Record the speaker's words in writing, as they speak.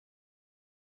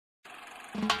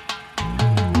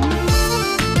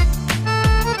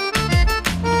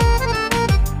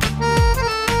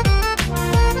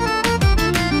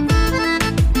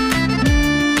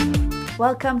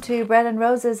Welcome to Bread and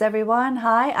Roses, everyone.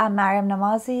 Hi, I'm Maryam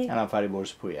Namazie. And I'm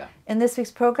Fariborz Pooya. In this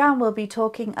week's program, we'll be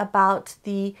talking about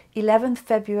the 11th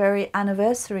February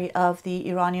anniversary of the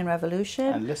Iranian Revolution.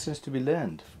 And lessons to be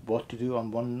learned, what to do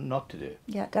and what not to do.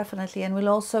 Yeah, definitely. And we'll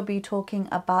also be talking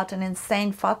about an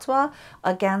insane fatwa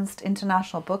against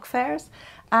international book fairs.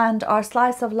 And our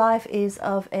slice of life is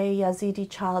of a Yazidi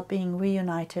child being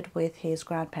reunited with his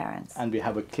grandparents. And we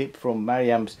have a clip from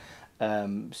Maryam's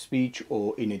speech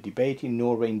or in a debate in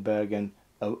Norway in Bergen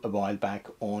a while back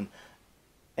on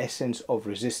essence of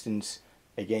resistance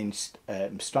against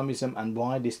Islamism and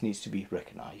why this needs to be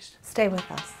recognized. Stay with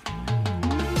us.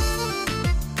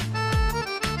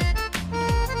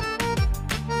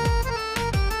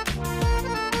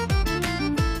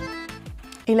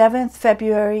 11th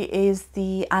February is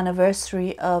the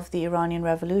anniversary of the Iranian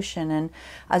Revolution, and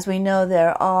as we know,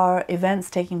 there are events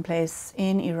taking place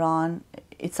in Iran.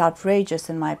 It's outrageous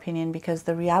in my opinion, because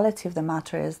the reality of the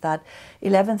matter is that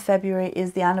 11th February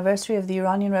is the anniversary of the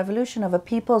Iranian Revolution, of a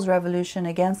people's revolution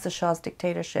against the Shah's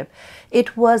dictatorship.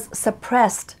 It was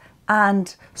suppressed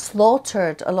and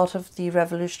slaughtered, a lot of the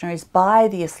revolutionaries, by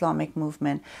the Islamic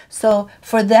movement. So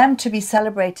for them to be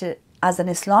celebrated as an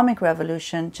Islamic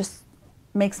revolution just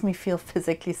makes me feel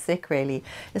physically sick, really,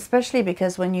 especially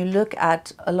because when you look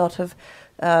at a lot of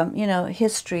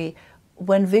history,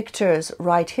 when victors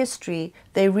write history,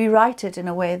 they rewrite it in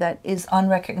a way that is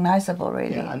unrecognizable,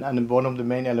 really. Yeah, and one of the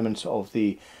main elements of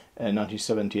the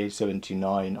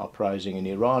 1978-79 uprising in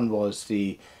Iran was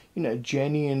the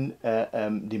genuine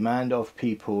demand of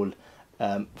people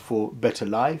for better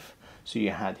life. So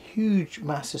you had huge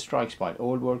massive strikes by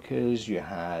oil workers, you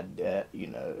had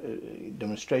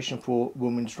demonstration for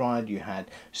women's rights, you had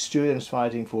students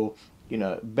fighting for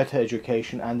better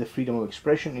education and the freedom of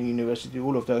expression in university,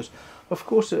 all of those. Of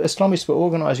course, the Islamists were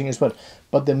organizing as well,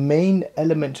 but the main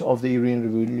element of the Iranian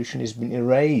Revolution has been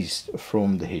erased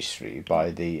from the history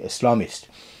by the Islamists.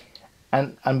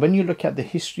 And when you look at the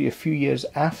history a few years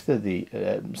after the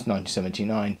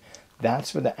 1979,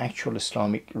 that's where the actual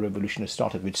Islamic revolution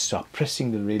started, with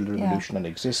suppressing the real revolution that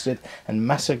existed and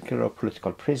massacre of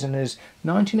political prisoners.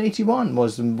 1981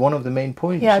 was one of the main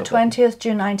points. Yeah, 20th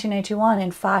June 1981, in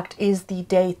fact, is the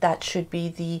date that should be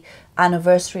the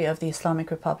anniversary of the Islamic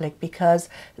Republic, because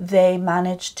they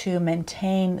managed to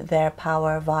maintain their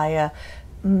power via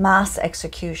mass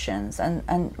executions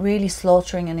and really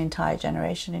slaughtering an entire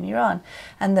generation in Iran.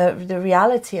 And the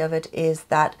reality of it is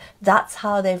that that's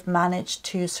how they've managed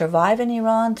to survive in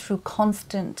Iran, through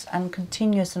constant and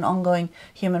continuous and ongoing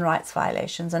human rights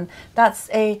violations. And that's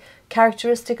a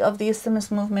characteristic of the Islamist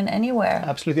movement anywhere.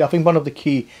 Absolutely. I think one of the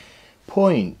key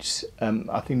points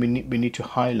I think we need to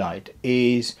highlight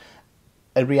is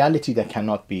a reality that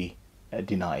cannot be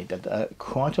denied, that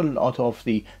quite a lot of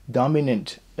the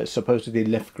dominant supposedly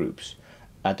left groups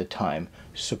at the time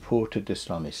supported the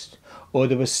Islamists, or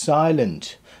they were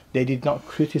silent. They did not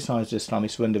criticize the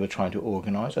Islamists when they were trying to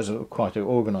organize as quite an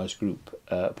organized group,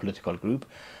 political group,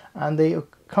 and they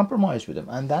compromised with them.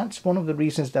 And that's one of the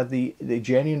reasons that the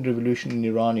genuine revolution in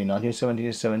Iran in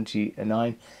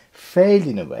 1979 failed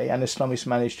in a way, and Islamists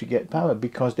managed to get power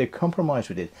because they compromised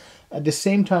with it. At the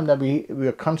same time that we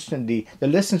are constantly, the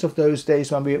lessons of those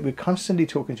days when we're constantly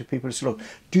talking to people, so look,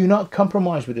 do not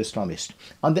compromise with Islamists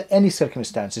under any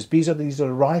circumstances. These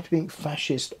are right-wing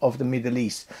fascists of the Middle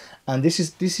East. And this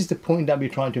is the point that we're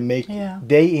trying to make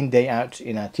day in, day out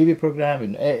in our TV program,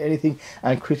 in anything,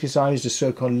 and criticize the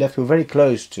so-called left, who are very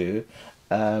close to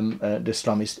the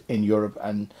Islamists in Europe,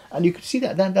 and you could see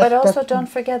that. But also don't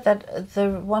forget that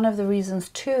one of the reasons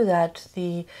too that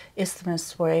the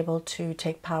Islamists were able to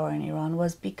take power in Iran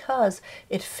was because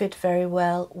it fit very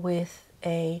well with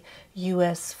a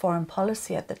US foreign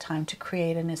policy at the time to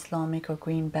create an Islamic or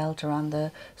green belt around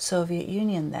the Soviet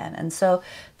Union then. And so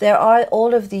there are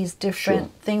all of these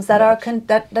different things that are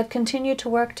that continue to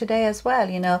work today as well.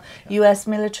 US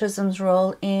militarism's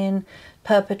role in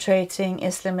perpetrating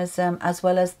Islamism, as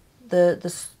well as the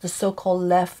so-called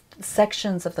left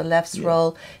sections of the left's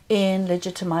role in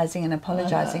legitimizing and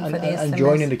apologizing for the Islamists. And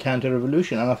joining the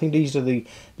counter-revolution. And I think these are the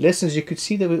lessons you could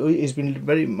see that has been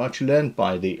very much learned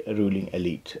by the ruling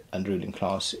elite and ruling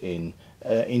class in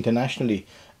internationally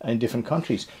in different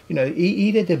countries.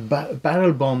 Either they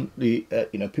barrel bomb the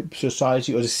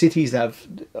society or the cities that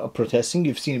are protesting.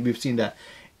 We've seen that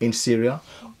in Syria,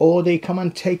 or they come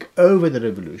and take over the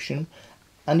revolution.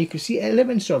 And you can see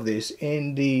elements of this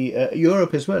in the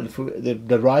Europe as well. For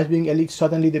the right-wing elite,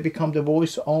 suddenly they become the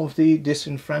voice of the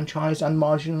disenfranchised and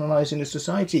marginalized in the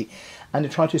society, and they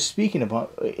try to speak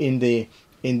in the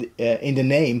in the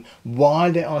name,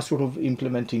 while they are sort of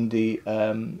implementing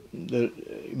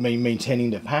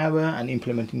maintaining the power and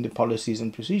implementing the policies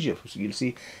and procedures. So you'll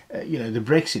see, the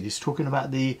Brexit is talking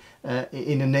about in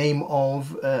the name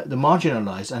of the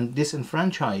marginalised and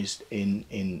disenfranchised in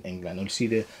England. You'll see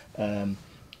the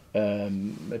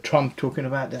Trump talking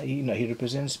about that. He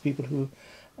represents people who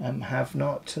have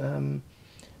not.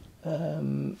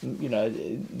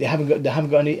 They haven't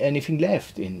got anything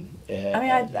left in.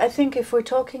 I think if we're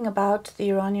talking about the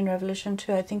Iranian Revolution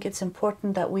too, I think it's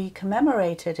important that we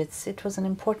commemorate it. It was an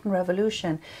important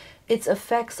revolution. Its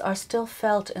effects are still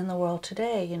felt in the world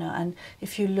today, and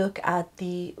if you look at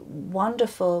the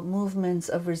wonderful movements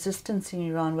of resistance in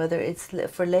Iran, whether it's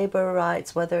for labor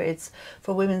rights, whether it's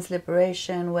for women's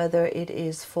liberation, whether it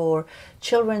is for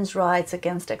children's rights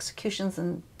against executions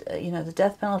and the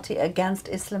death penalty, against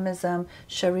Islamism,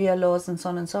 Sharia laws, and so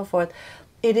on and so forth.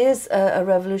 It is a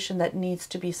revolution that needs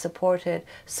to be supported.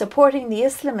 Supporting the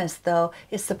Islamists, though,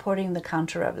 is supporting the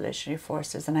counter-revolutionary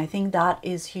forces. And I think that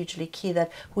is hugely key,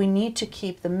 that we need to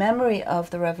keep the memory of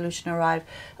the revolution alive.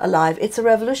 It's a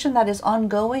revolution that is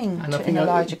ongoing in a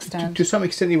large extent. To some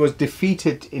extent, it was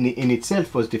defeated, in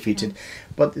itself was defeated.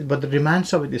 But the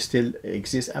remnants of it still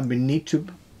exist, and we need to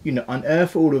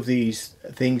unearth all of these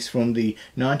things from the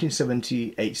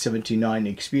 1978-79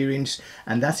 experience,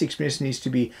 and that experience needs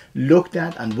to be looked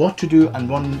at and what to do and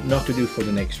what not to do for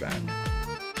the next round.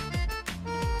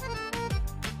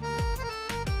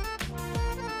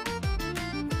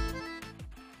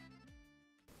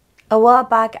 A while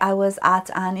back, I was at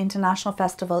an international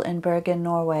festival in Bergen,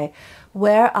 Norway,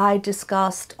 where I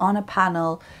discussed on a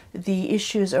panel the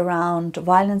issues around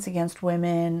violence against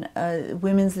women,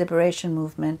 women's liberation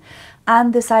movement,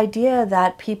 and this idea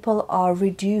that people are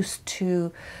reduced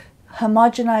to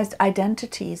homogenized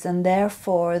identities, and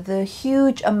therefore the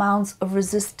huge amounts of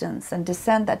resistance and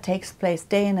dissent that takes place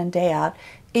day in and day out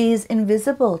is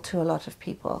invisible to a lot of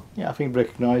people. Yeah, I think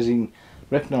recognizing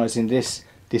this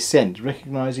dissent,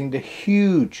 recognizing the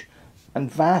huge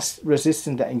and vast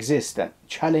resistance that exists, that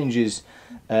challenges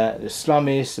the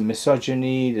Islamists, the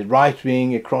misogyny, the right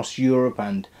wing across Europe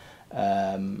and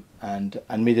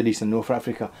Middle East and North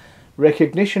Africa.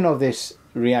 Recognition of this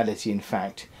reality, in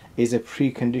fact, is a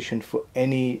precondition for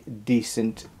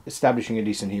establishing a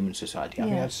decent human society. I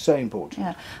think that's so important.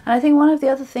 Yeah, and I think one of the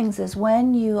other things is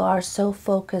when you are so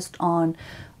focused on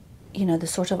the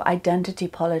sort of identity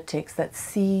politics that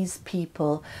sees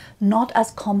people not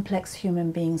as complex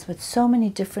human beings with so many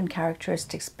different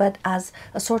characteristics, but as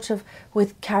a sort of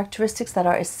with characteristics that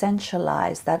are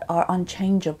essentialized, that are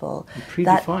unchangeable,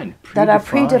 that are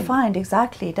predefined,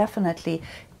 exactly, definitely.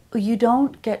 You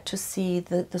don't get to see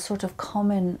the sort of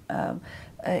common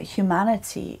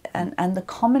humanity and the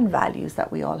common values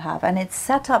that we all have, and it's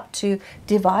set up to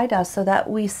divide us so that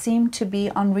we seem to be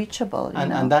unreachable.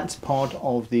 And that's part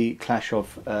of the clash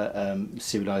of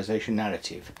civilization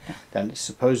narrative. That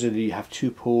supposedly you have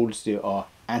two poles, they are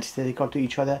antithetical to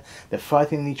each other, they're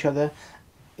fighting each other.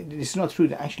 It's not true.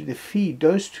 That actually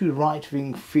those two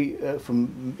right-wing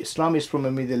from Islamists from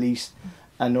the Middle East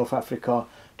and North Africa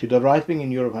to the right-wing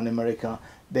in Europe and America,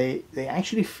 they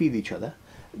actually feed each other.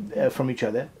 From each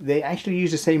other, they actually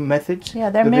use the same methods. Yeah,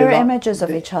 they're mirror images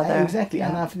of each other. Exactly, yeah.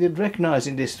 And after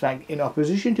recognizing this fact, in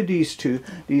opposition to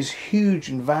these huge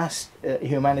and vast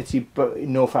humanity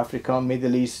in North Africa,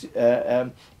 Middle East,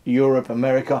 Europe,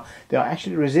 America, they are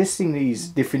actually resisting these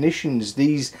definitions,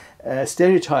 these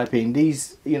stereotyping,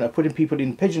 these putting people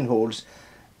in pigeonholes.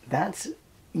 That's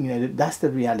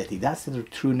the reality. That's the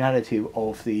true narrative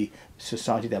of the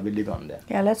society that we live under.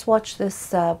 Yeah, let's watch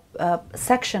this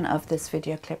section of this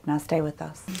video clip now. Stay with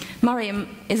us. Maryam,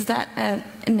 is that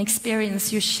an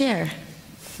experience you share?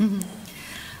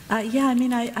 Yeah, I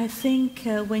mean, I think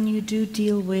when you do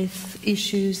deal with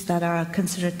issues that are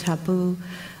considered taboo,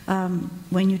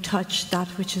 when you touch that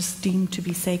which is deemed to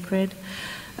be sacred,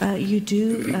 you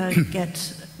do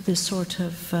get this sort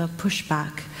of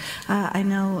pushback. I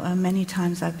know many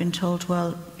times I've been told,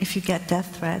 well, if you get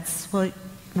death threats, well,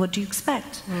 what do you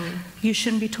expect? You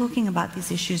shouldn't be talking about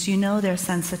these issues. You know they're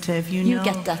sensitive. You know,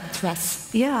 get death threats.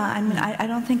 Yeah, I mean, I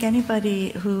don't think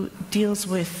anybody who deals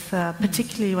with,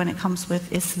 particularly when it comes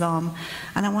with Islam,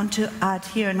 and I want to add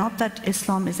here, not that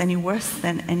Islam is any worse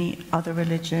than any other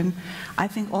religion. I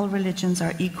think all religions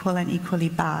are equal and equally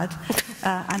bad.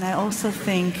 And I also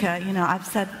think, I've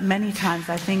said many times,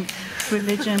 I think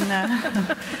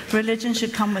religion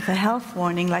should come with a health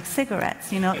warning, like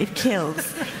cigarettes. It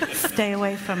kills. Stay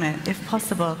away from it, if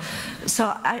possible.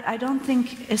 So I don't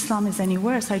think Islam is any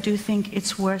worse. I do think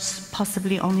it's worse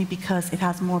possibly only because it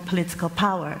has more political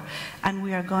power. And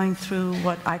we are going through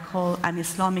what I call an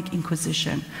Islamic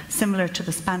Inquisition, similar to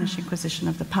the Spanish Inquisition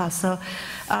of the past. So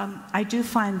I do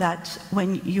find that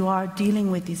when you are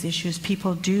dealing with these issues,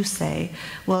 people do say,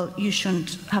 well, you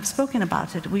shouldn't have spoken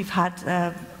about it. We've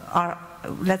had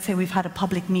let's say we've had a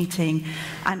public meeting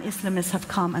and Islamists have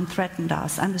come and threatened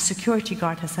us, and the security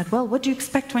guard has said, well, what do you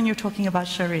expect when you're talking about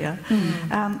Sharia?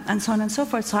 And so on and so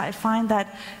forth. So I find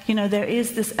that there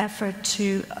is this effort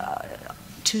to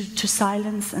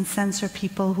silence and censor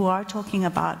people who are talking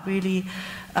about really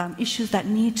issues that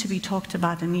need to be talked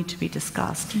about and need to be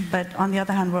discussed. But on the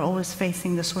other hand, we're always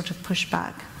facing this sort of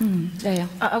pushback. Yeah.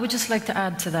 I would just like to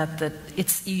add to that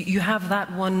it's you have that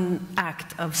one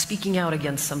act of speaking out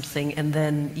against something, and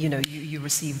then you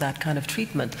receive that kind of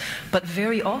treatment. But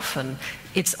very often,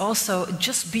 it's also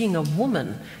just being a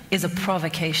woman is a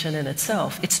provocation in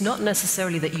itself. It's not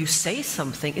necessarily that you say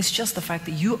something, it's just the fact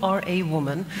that you are a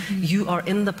woman, you are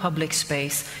in the public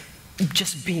space,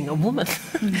 just being a woman.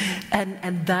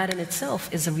 And that in itself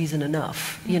is a reason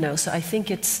enough. So I think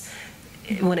it's,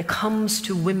 when it comes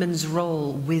to women's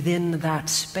role within that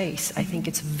space, I think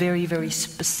it's very, very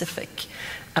specific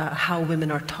how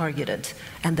women are targeted,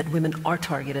 and that women are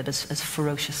targeted as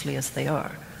ferociously as they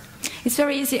are. It's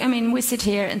very easy. I mean, we sit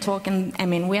here and talk,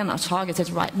 and we are not targeted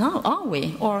right now, are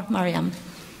we? Or Maryam?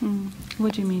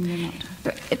 What do you mean you're not?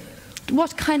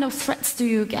 What kind of threats do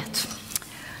you get?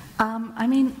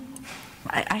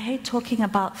 I hate talking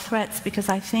about threats because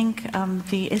I think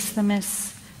the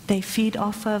Islamists, they feed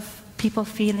off of people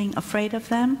feeling afraid of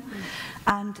them.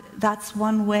 And that's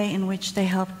one way in which they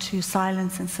help to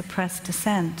silence and suppress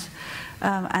dissent.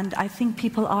 And I think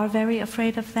people are very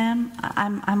afraid of them.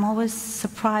 I'm always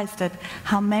surprised at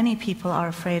how many people are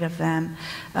afraid of them.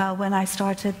 When I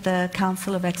started the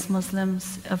Council of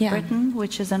Ex-Muslims of Britain,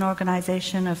 which is an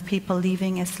organization of people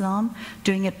leaving Islam,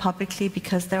 doing it publicly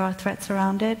because there are threats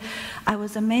around it, I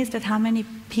was amazed at how many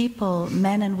people,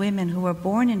 men and women who were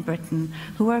born in Britain,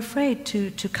 who were afraid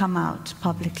to come out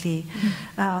publicly.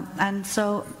 And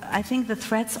so I think the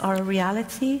threats are a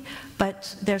reality,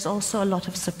 but there's also a lot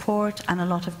of support and a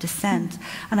lot of dissent.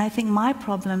 And I think my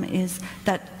problem is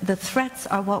that the threats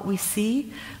are what we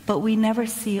see, but we never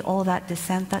see all that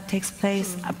dissent that takes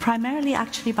place, primarily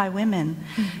actually by women,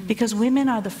 because women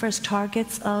are the first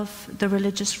targets of the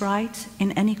religious right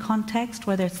in any context,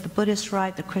 whether it's the Buddhist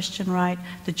right, the Christian right,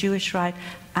 the Jewish right,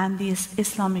 and the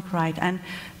Islamic right. And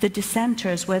the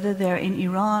dissenters, whether they're in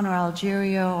Iran or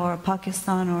Algeria or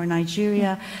Pakistan or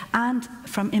Nigeria, and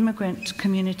from immigrant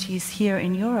communities here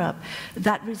in Europe,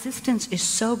 that resistance is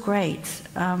so great.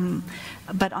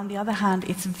 But on the other hand,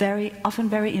 it's often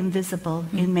very invisible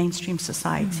in mainstream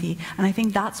society. And I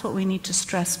think that's what we need to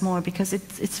stress more, because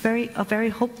it's a very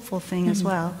hopeful thing as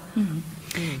well.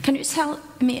 Can you tell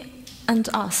me and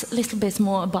us a little bit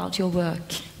more about your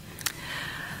work?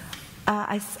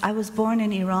 I was born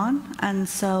in Iran, and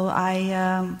so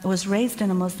I was raised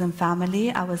in a Muslim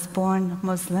family. I was born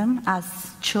Muslim,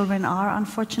 as children are,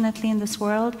 unfortunately, in this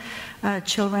world.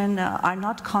 Children are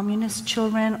not communist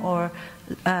children or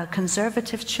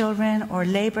conservative children or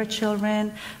labor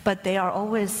children, but they are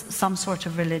always some sort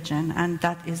of religion, and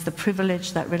that is the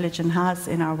privilege that religion has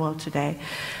in our world today.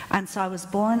 And so I was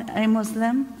born a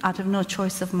Muslim out of no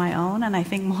choice of my own, and I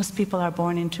think most people are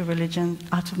born into religion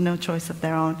out of no choice of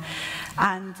their own.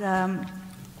 And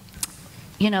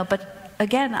but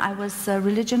again,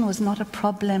 religion was not a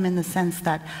problem in the sense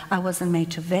that I wasn't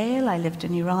made to veil. I lived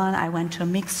in Iran. I went to a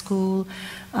mixed school.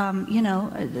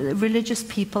 Religious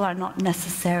people are not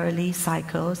necessarily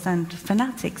psychos and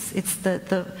fanatics. It's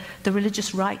the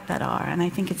religious right that are, and I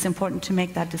think it's important to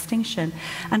make that distinction.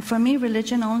 And for me,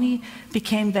 religion only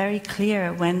became very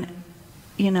clear when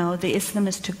the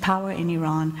Islamists took power in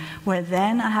Iran, where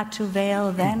then I had to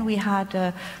veil. Then we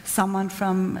had someone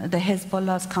from the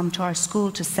Hezbollahs come to our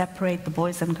school to separate the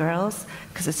boys and girls,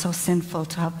 because it's so sinful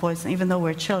to have boys, even though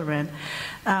we're children,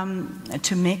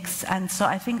 to mix. And so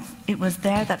I think it was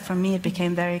there that for me it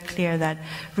became very clear that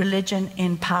religion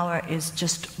in power is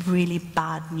just really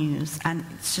bad news, and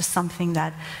it's just something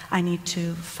that I need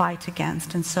to fight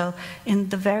against. And so in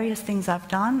the various things I've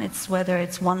done, whether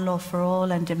it's one law for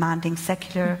all and demanding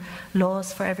secular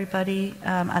laws for everybody,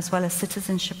 as well as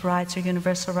citizenship rights or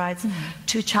universal rights,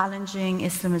 to challenging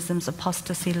Islamism's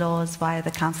apostasy laws via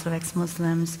the Council of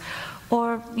Ex-Muslims,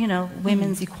 or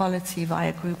women's equality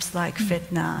via groups like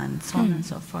Fitna and so on and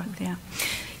so forth. Yeah.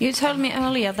 You told me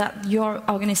earlier that your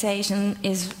organization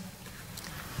is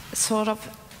sort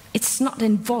of, it's not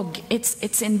in vogue,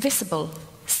 it's invisible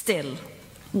still.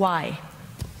 Why?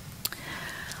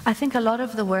 I think a lot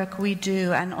of the work we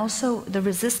do, and also the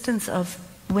resistance of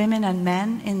women and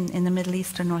men in the Middle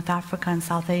East and North Africa and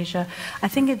South Asia, I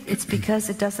think it's because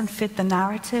it doesn't fit the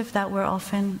narrative that we're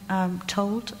often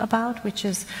told about, which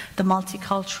is the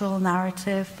multicultural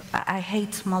narrative. I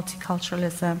hate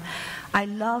multiculturalism. I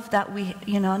love that we,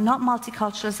 not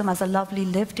multiculturalism as a lovely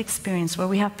lived experience where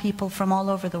we have people from all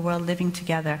over the world living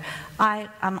together. I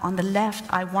am on the left,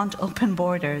 I want open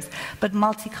borders. But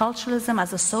multiculturalism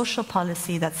as a social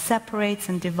policy that separates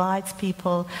and divides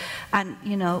people and,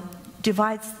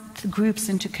 divides groups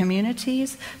into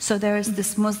communities. So there is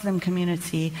this Muslim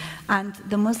community, and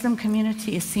the Muslim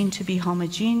community is seen to be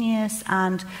homogeneous,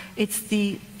 and it's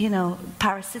the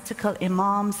parasitical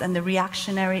imams and the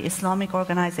reactionary Islamic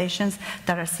organizations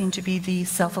that are seen to be the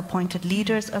self-appointed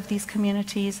leaders of these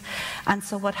communities. And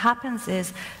so what happens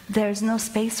is there's no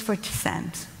space for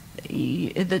dissent.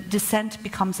 The dissent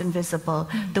becomes invisible.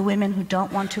 The women who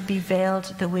don't want to be veiled,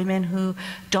 the women who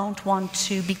don't want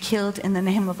to be killed in the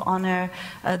name of honor,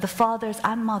 the fathers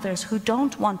and mothers who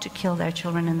don't want to kill their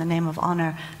children in the name of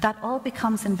honor, that all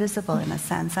becomes invisible in a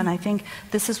sense. And I think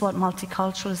this is what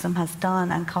multiculturalism has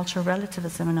done, and cultural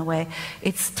relativism in a way.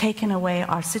 It's taken away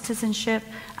our citizenship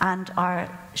and our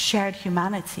shared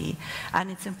humanity. And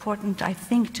it's important, I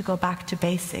think, to go back to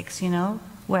basics,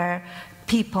 where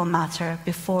people matter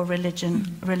before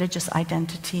religion, religious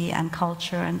identity and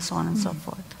culture and so on and so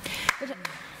forth. Thank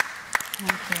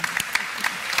you.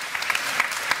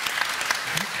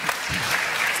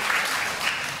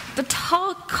 But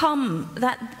how come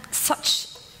that such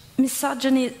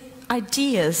misogyny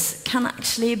ideas can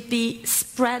actually be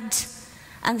spread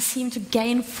and seem to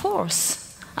gain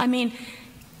force? I mean,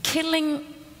 killing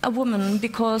a woman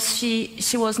because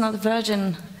she was not a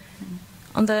virgin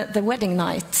on the wedding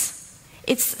night,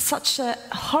 it's such a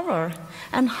horror.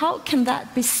 And how can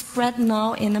that be spread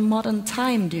now in a modern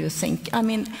time, do you think? I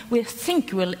mean, we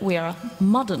think we are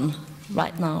modern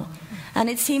right now. And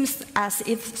it seems as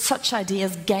if such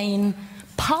ideas gain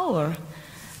power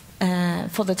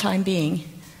for the time being.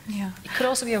 Yeah. It could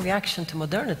also be a reaction to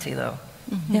modernity, though.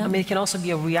 Mm-hmm. Yeah. I mean, it can also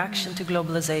be a reaction to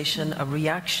globalization, a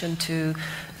reaction to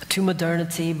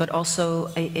modernity, but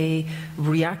also a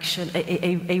reaction,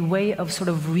 a way of sort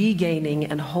of regaining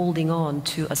and holding on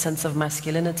to a sense of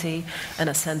masculinity and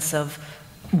a sense of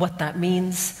what that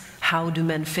means. How do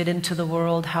men fit into the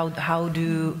world? How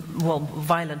do,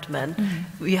 violent men,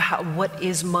 what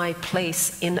is my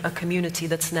place in a community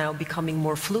that's now becoming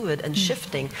more fluid and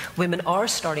shifting? Women are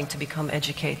starting to become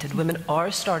educated. Women are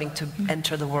starting to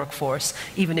enter the workforce,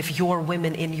 even if your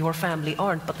women in your family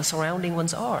aren't, but the surrounding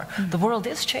ones are. The world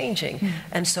is changing.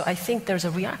 And so I think there's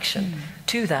a reaction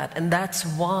to that. And that's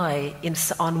why,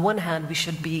 on one hand, we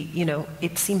should be,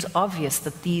 it seems obvious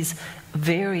that these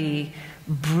very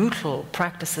brutal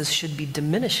practices should be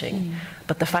diminishing,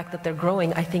 but the fact that they're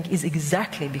growing, I think, is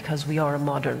exactly because we are a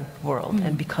modern world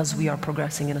and because we are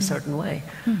progressing in a certain way.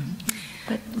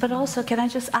 But also, can I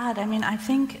just add, I mean, I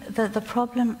think that the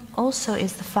problem also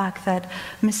is the fact that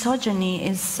misogyny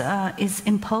is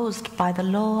imposed by the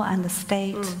law and the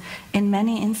state in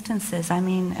many instances. I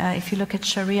mean, if you look at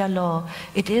Sharia law,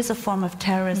 it is a form of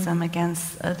terrorism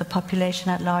against the population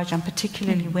at large, and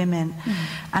particularly women.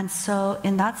 And so,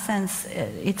 in that sense,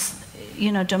 it's,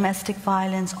 domestic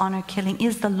violence, honor killing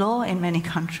is the law in many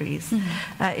countries.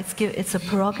 It's a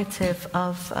prerogative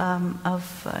of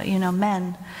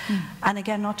men. And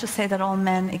again, not to say that all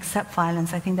men accept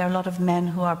violence. I think there are a lot of men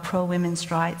who are pro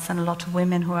women's rights and a lot of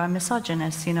women who are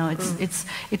misogynist.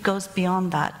 It goes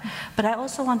beyond that. But I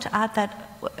also want to add that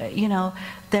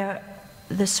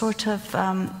the sort of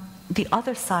the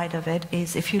other side of it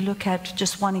is, if you look at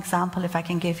just one example, if I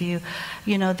can give you,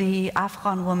 the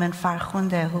Afghan woman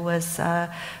Farkhunde, who was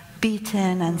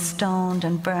beaten and stoned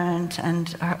and burnt and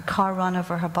her car run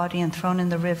over her body and thrown in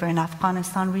the river in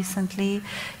Afghanistan recently.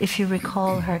 If you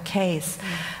recall her case,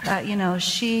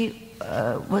 she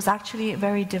was actually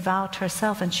very devout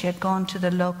herself, and she had gone to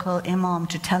the local imam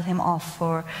to tell him off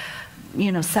for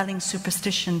selling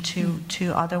superstition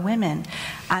to other women.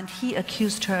 And he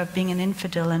accused her of being an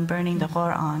infidel and burning the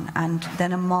Quran, and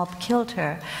then a mob killed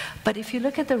her. But if you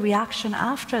look at the reaction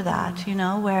after that,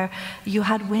 where you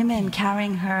had women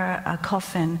carrying her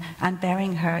coffin and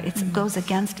burying her, it goes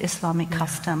against Islamic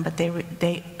custom, but they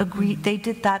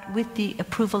did that with the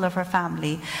approval of her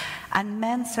family. And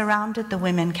men surrounded the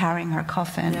women carrying her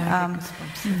coffin.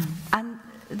 And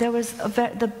there was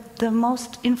the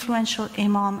most influential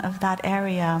imam of that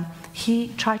area. He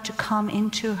tried to come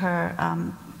into her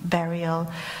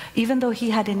burial, even though he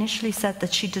had initially said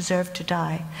that she deserved to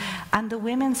die. And the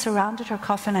women surrounded her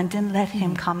coffin and didn't let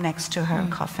him come next to her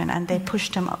coffin, and they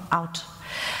pushed him out.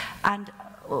 And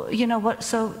you know what,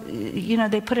 so you know,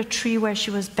 they put a tree where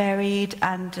she was buried,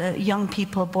 and young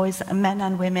people, boys, men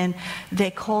and women,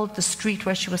 they called the street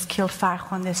where she was killed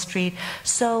Farkhonde Street.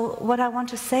 So what I want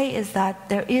to say is that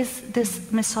there is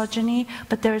this misogyny,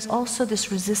 but there is also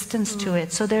this resistance to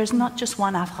it. So there's not just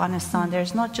one Afghanistan,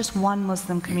 there's not just one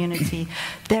Muslim community.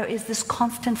 There is this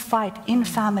constant fight in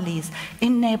families,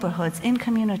 in neighborhoods, in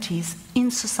communities,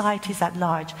 in societies at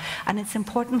large. And it's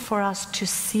important for us to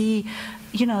see,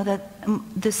 you know, that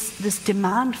this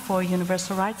demand for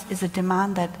universal rights is a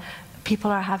demand that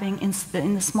people are having in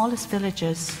the smallest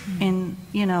villages, in,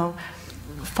 you know,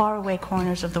 faraway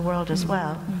corners of the world as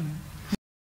well.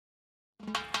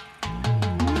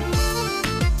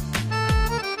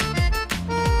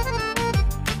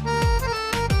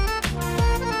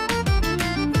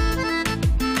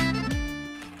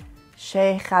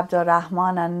 Sheikh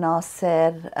Abdurrahman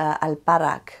al-Nasir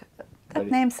al-Barak. That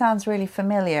name sounds really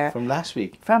familiar. From last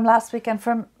week. From last week and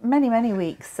from many, many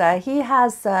weeks. He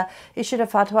has issued a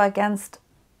fatwa against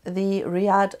the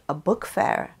Riyadh book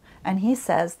fair. And he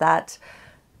says that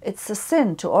it's a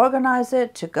sin to organize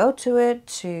it, to go to it,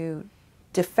 to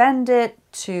defend it,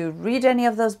 to read any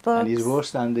of those books. And he's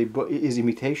worse than his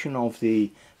imitation of the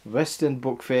Western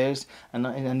book fairs,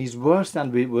 and he's worse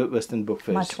than Western book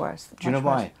fairs. Much worse. Do you know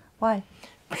why? Why?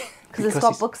 Because it's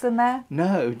got books in there?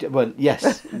 No, well,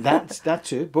 yes, that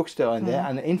too. Books that are in there,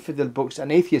 and infidel books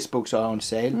and atheist books are on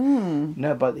sale.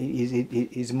 No, but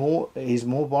he's more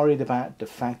worried about the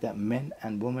fact that men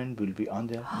and women will be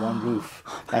under one roof.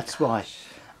 That's why.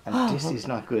 And this is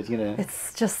not good, you know.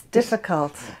 It's just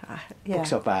difficult. Yeah.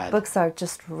 Books are bad. Books are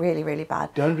just really, really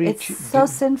bad. Don't read. It's so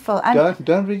sinful. And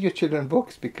don't read your children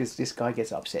books, because this guy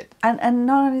gets upset. And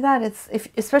not only that, it's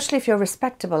especially if you're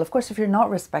respectable. Of course, if you're not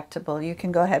respectable, you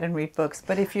can go ahead and read books.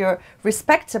 But if you're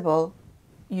respectable,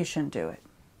 you shouldn't do it.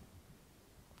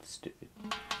 Stupid.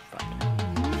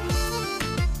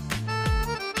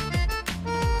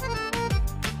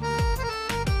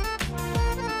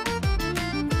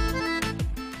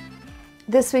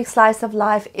 This week's Slice of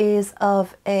Life is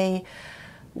of a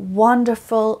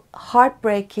wonderful,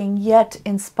 heartbreaking, yet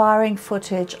inspiring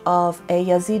footage of a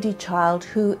Yazidi child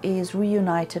who is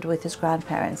reunited with his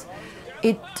grandparents.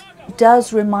 It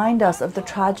does remind us of the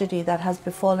tragedy that has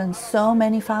befallen so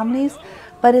many families,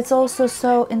 but it's also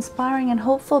so inspiring and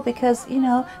hopeful because, you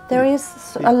know, there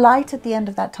is a light at the end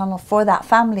of that tunnel for that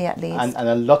family at least. And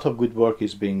a lot of good work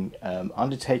is being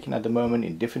undertaken at the moment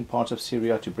in different parts of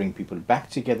Syria to bring people back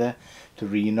together, to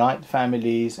reunite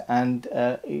families, and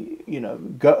you know,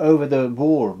 go over the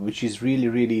war, which is really,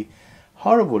 really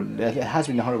horrible. It has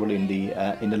been horrible in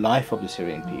the life of the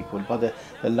Syrian people, but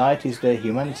the light is there.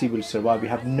 Humanity will survive. We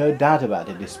have no doubt about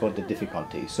it, despite the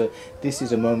difficulties. So this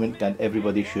is a moment that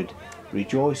everybody should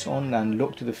rejoice on and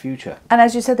look to the future. And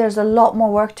as you said, there's a lot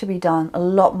more work to be done. A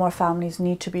lot more families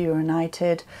need to be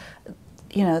reunited.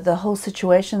 You know, the whole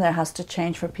situation there has to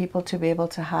change for people to be able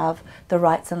to have the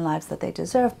rights and lives that they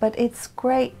deserve. But it's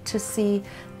great to see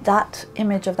that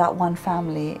image of that one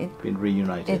family. Been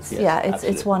reunited.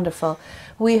 It's wonderful.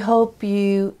 We hope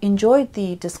you enjoyed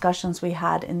the discussions we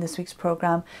had in this week's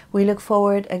program. We look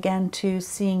forward again to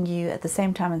seeing you at the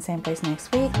same time and same place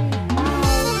next week.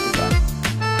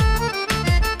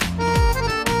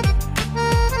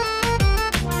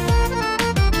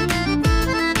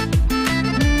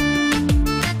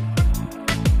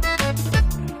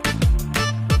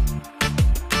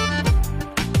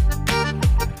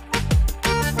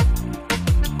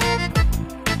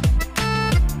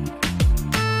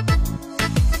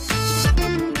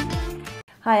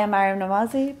 Hi, I'm Maryam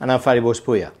Namazie. And I'm Fariborz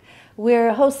Pooya.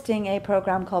 We're hosting a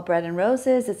program called Bread and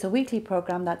Roses. It's a weekly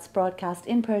program that's broadcast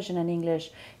in Persian and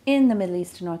English in the Middle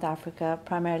East and North Africa,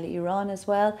 primarily Iran as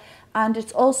well. And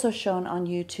it's also shown on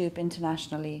YouTube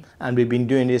internationally. And we've been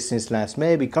doing this since last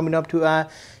May. We're coming up to our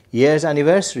year's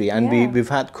anniversary, and we've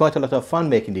had quite a lot of fun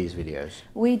making these videos.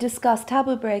 We discuss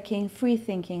taboo-breaking,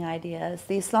 free-thinking ideas.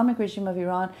 The Islamic regime of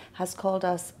Iran has called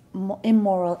us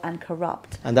immoral and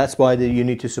corrupt. And that's why you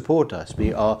need to support us.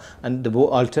 We are the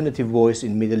alternative voice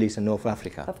in Middle East and North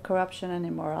Africa. Of corruption and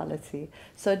immorality.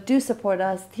 So do support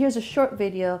us. Here's a short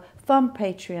video from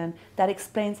Patreon that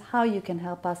explains how you can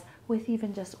help us with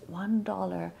even just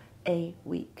 $1 a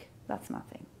week. That's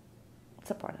nothing.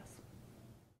 Support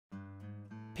us.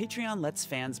 Patreon lets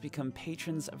fans become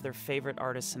patrons of their favorite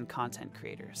artists and content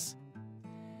creators.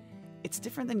 It's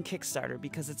different than Kickstarter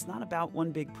because it's not about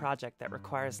one big project that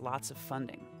requires lots of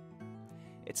funding.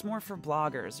 It's more for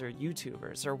bloggers or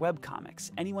YouTubers or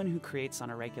webcomics, anyone who creates on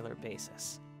a regular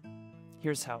basis.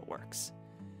 Here's how it works.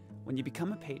 When you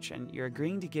become a patron, you're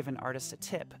agreeing to give an artist a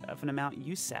tip of an amount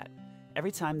you set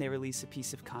every time they release a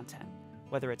piece of content,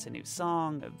 whether it's a new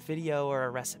song, a video, or a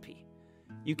recipe.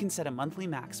 You can set a monthly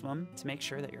maximum to make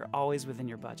sure that you're always within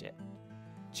your budget.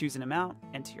 Choose an amount,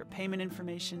 enter your payment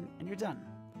information, and you're done.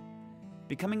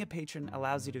 Becoming a patron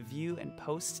allows you to view and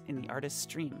post in the artist's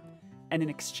stream, and in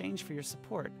exchange for your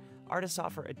support, artists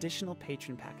offer additional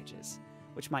patron packages,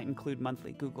 which might include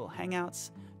monthly Google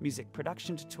Hangouts, music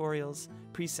production tutorials,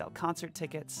 pre-sale concert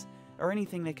tickets, or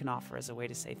anything they can offer as a way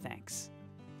to say thanks.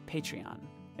 Patreon,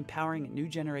 empowering a new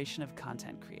generation of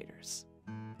content creators.